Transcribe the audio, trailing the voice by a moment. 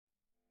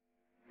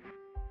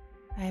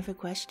I have a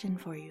question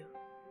for you.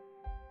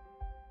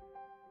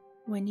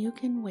 When you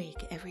can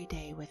wake every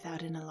day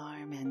without an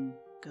alarm and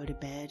go to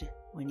bed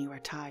when you are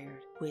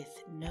tired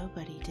with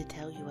nobody to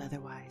tell you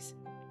otherwise,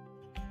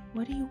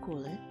 what do you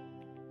call it?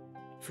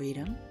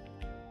 Freedom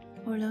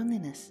or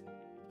loneliness?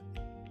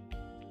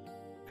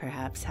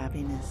 Perhaps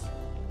happiness.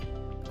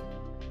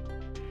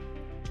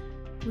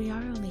 We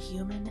are only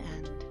human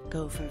and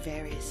go for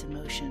various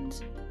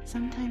emotions,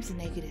 sometimes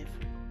negative.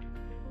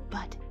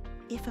 But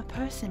if a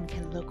person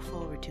can look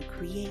forward to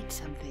create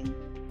something,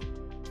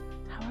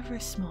 however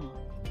small,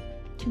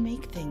 to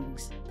make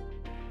things,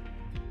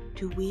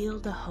 to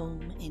wield a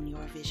home in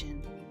your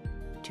vision,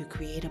 to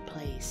create a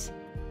place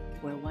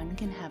where one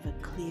can have a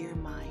clear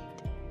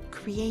mind,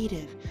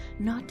 creative,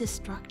 not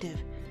destructive,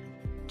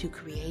 to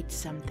create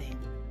something,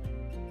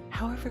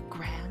 however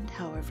grand,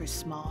 however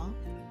small,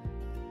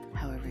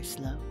 however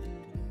slow.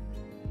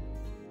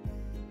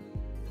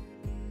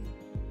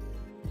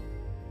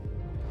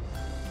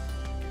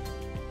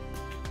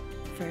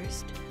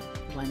 First,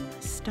 one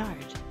must start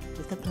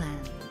with a plan.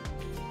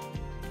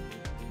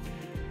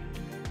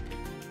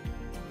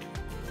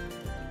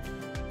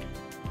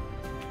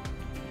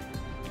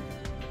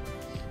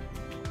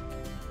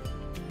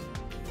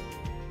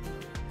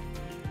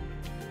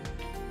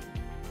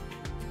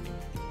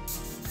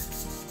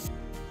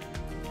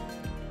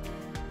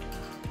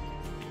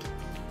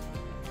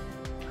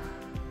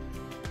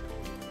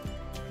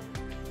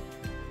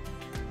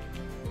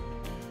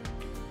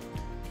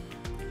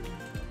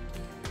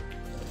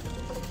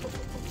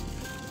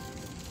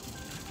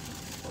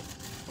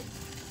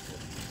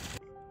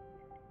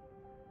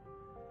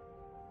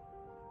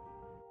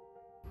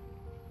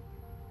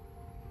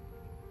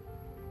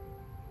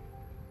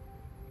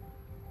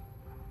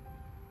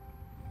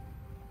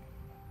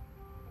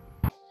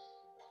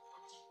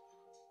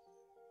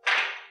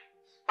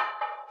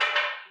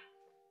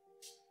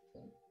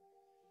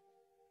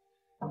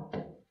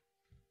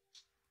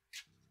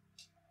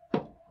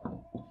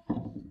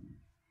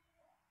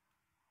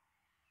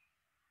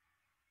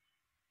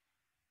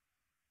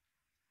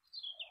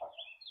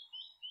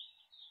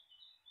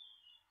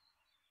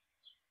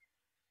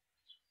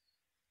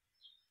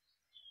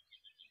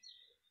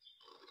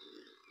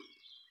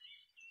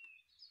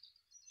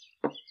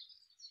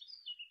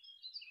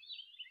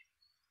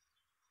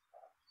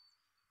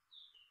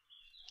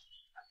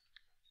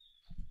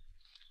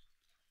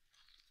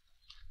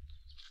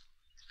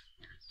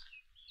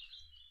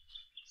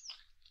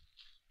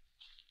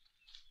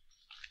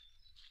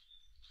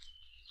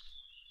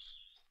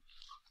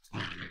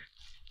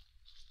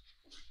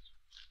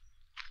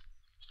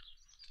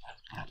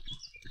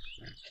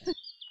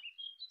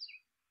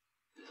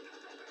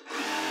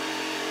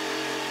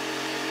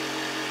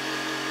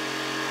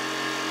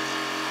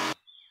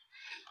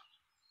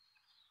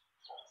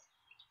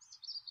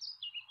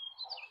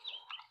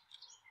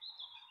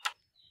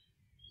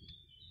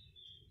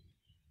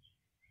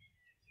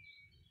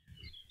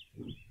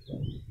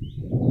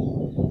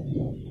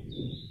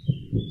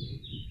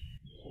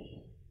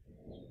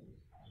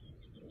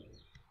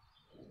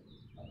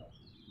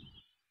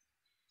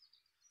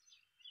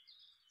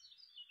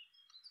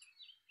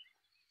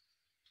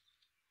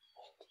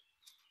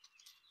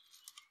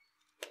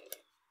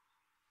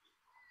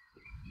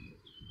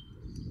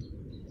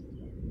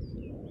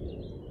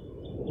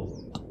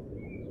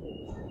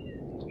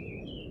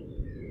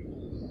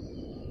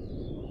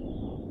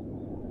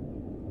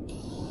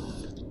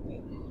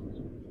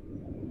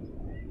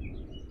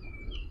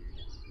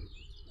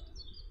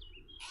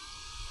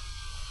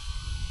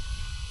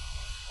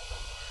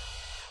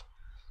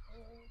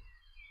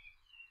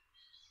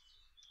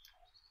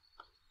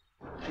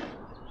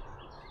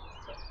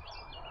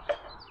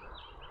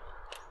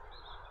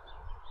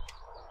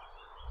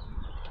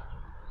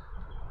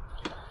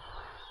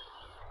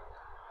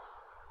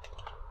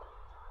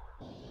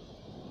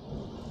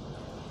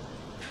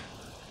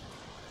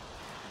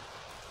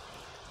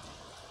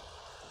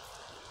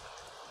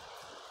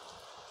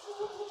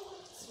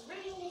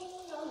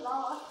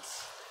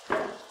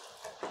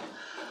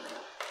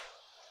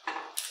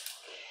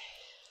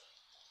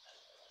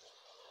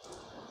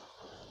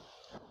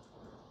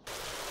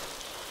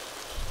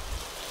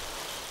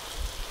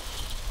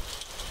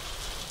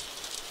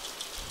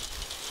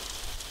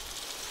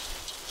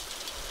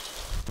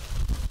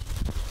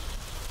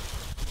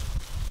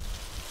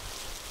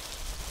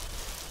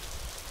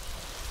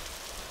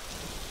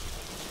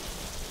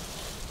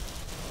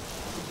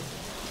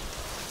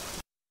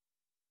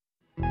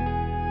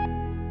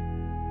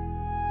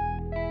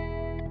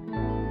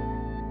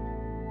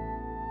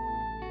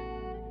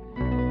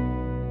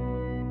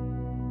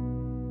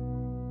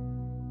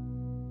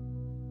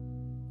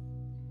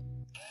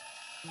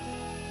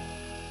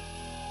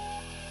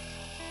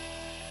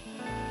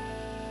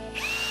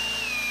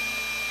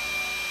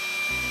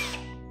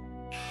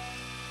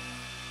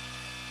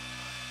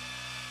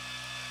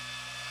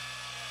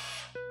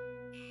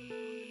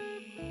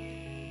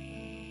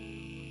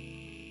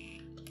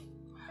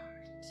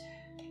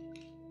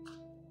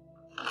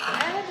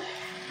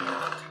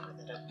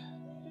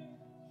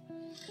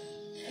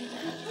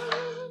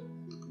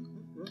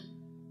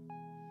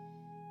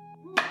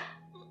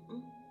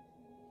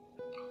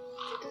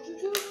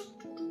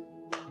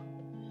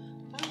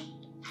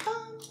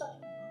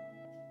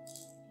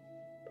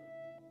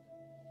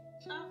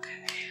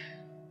 Okay.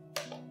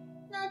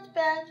 Not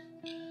bad.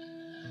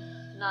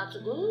 Not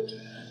good.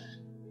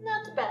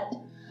 Not bad.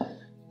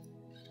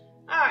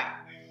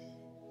 Alright.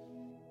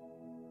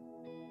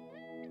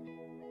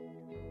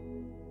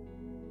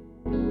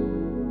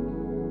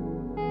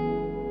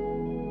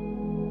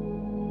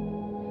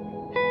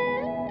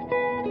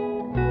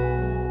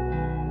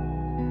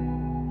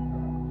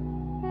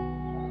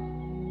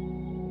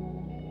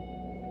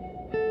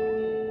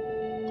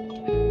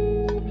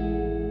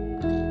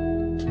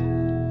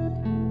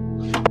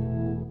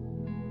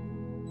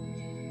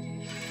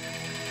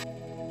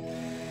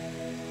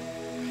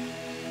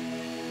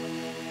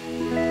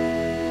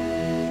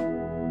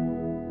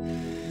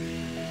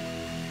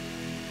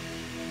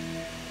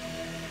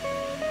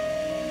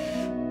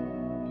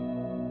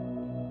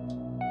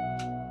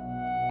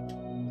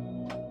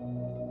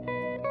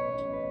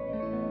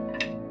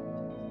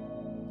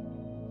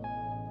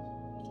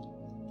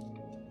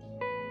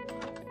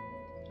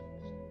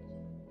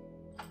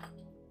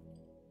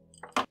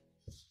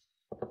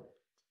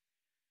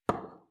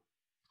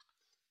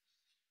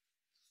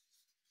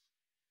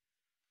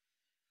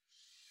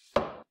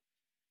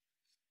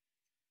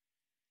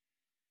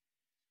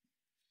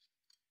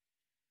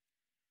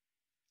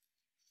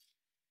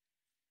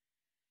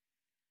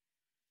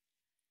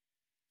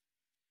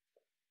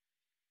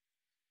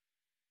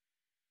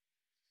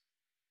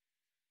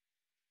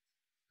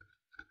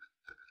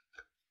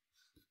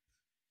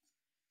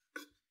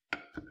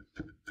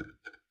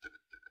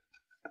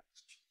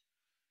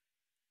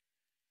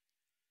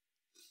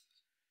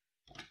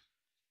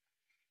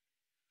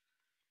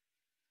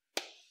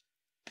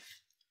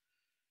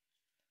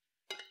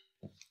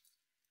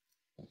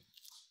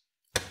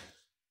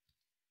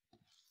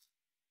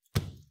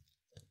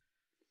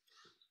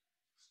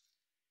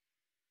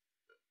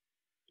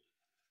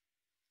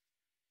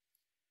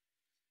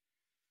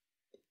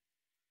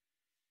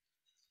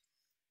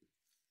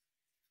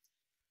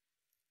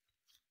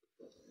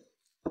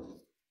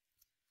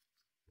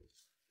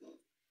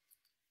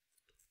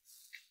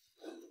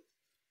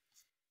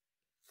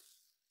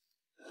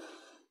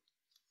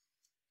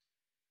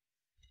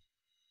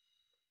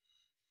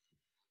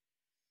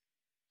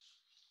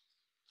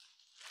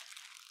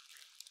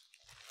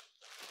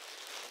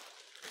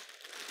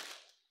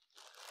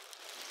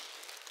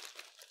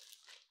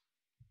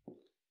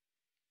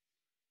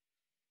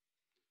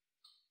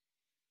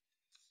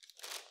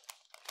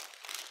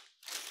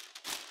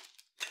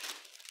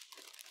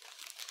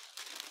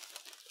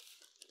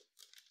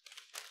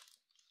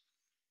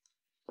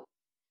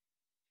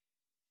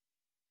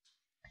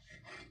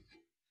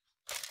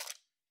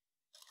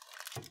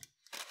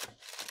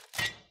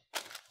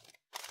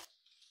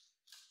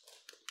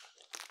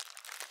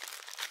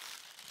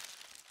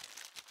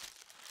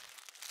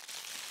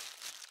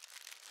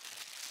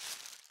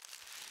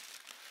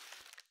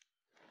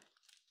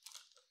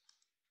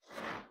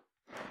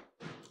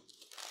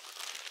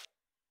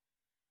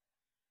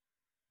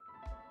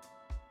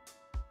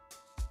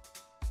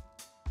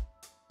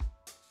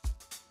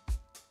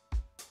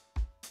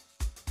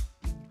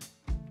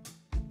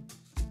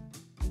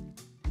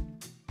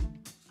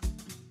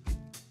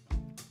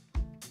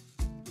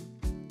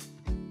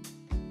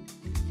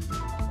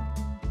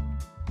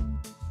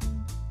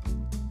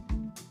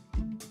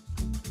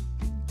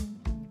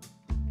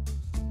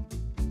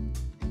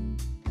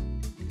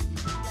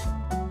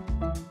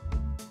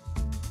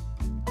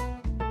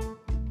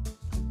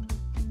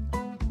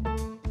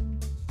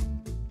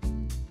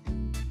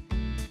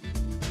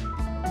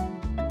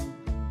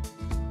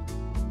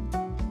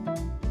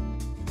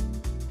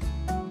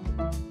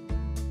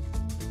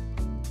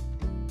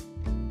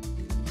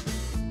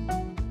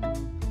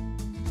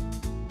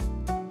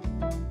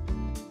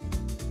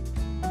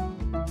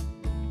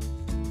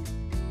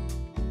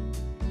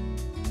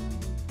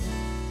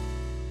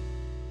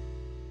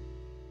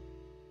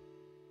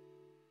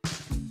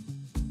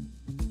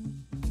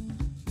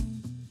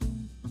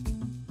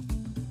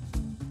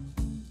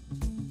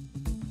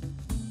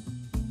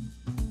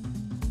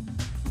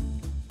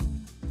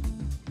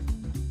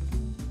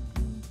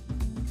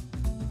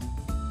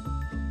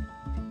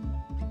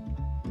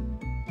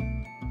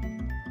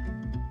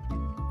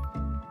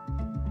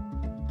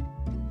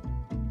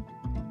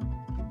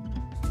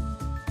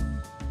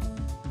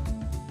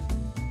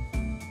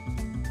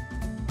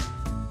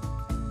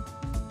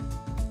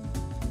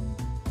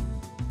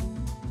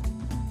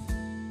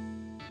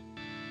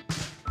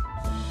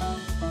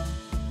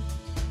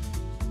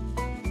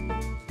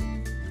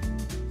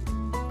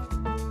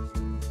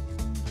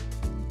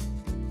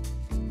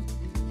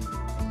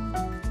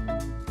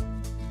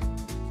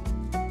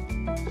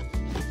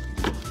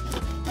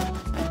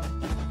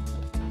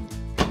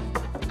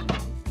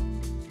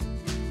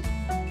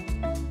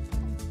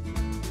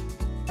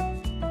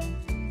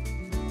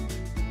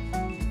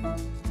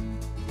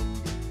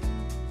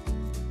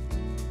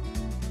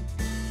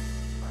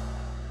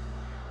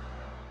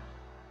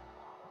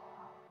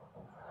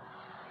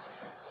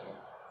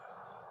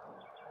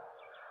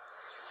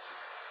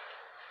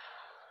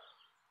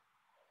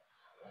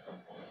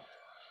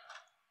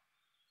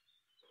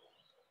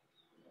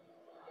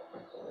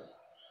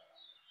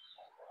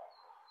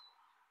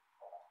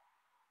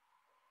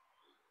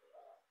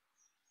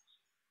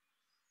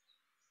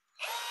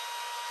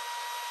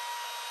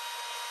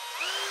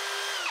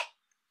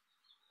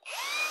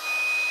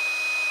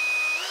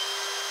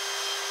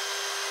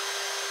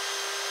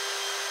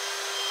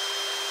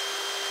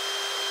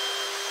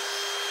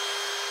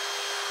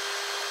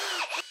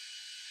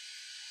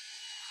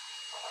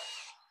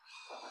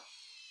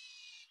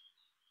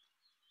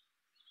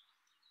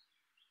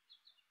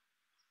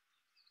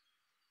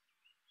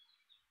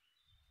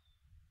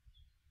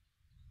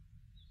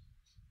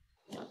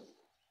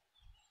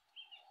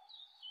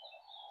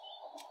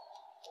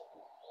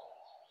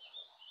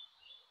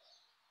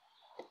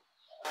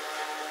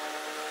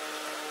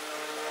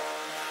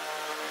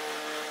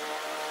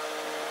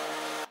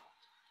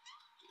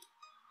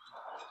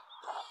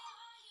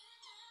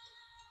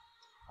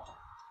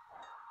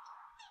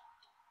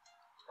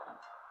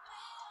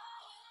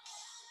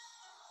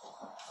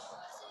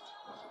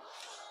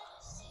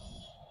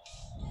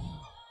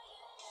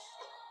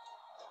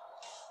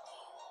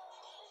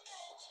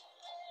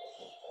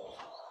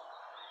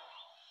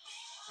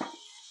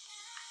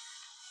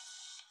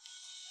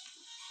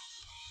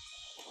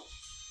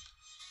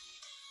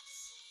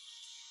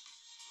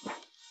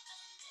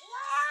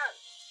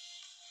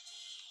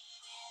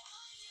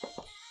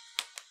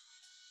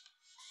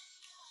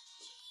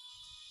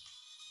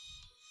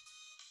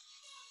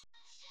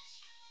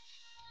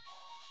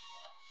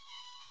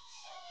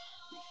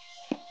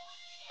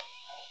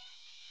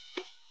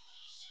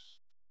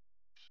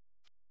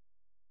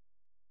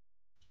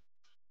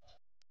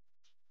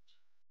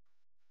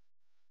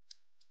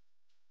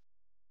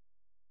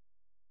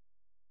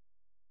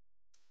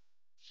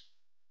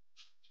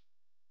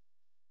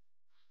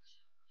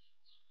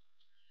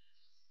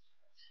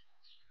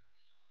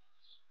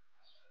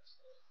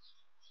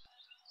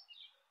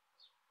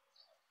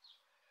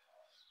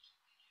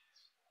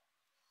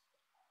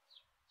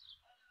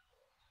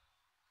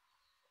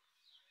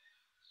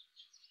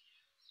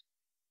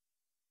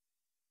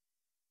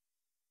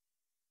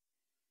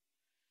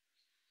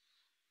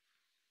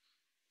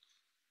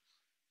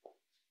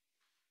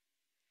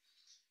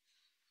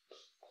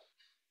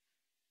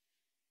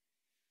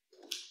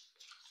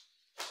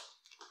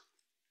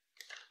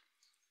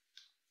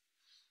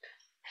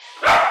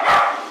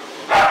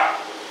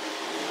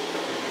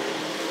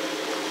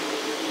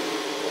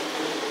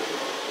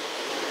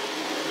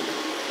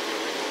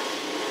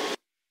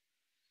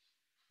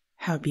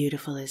 How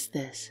beautiful is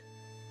this?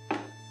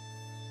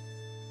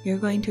 You're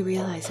going to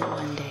realize it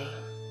one day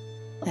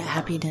that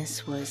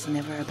happiness was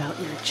never about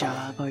your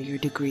job or your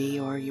degree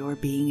or your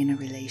being in a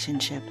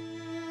relationship.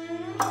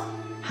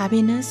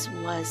 Happiness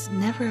was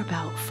never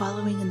about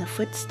following in the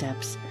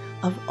footsteps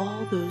of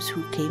all those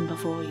who came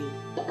before you.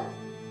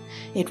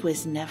 It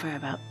was never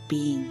about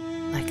being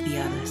like the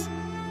others.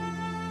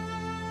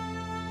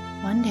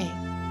 One day,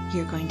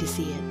 you're going to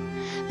see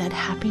it, that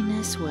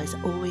happiness was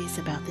always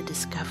about the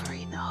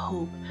discovery, the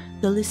hope,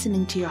 the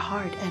listening to your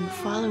heart and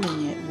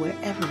following it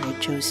wherever it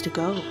chose to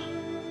go.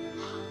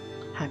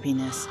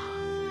 Happiness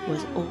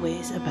was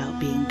always about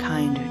being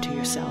kinder to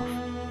yourself.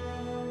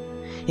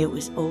 It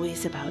was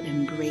always about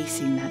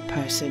embracing that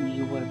person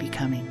you were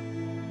becoming.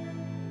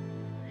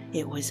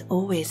 It was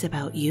always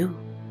about you.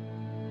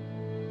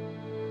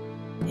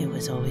 It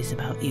was always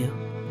about you.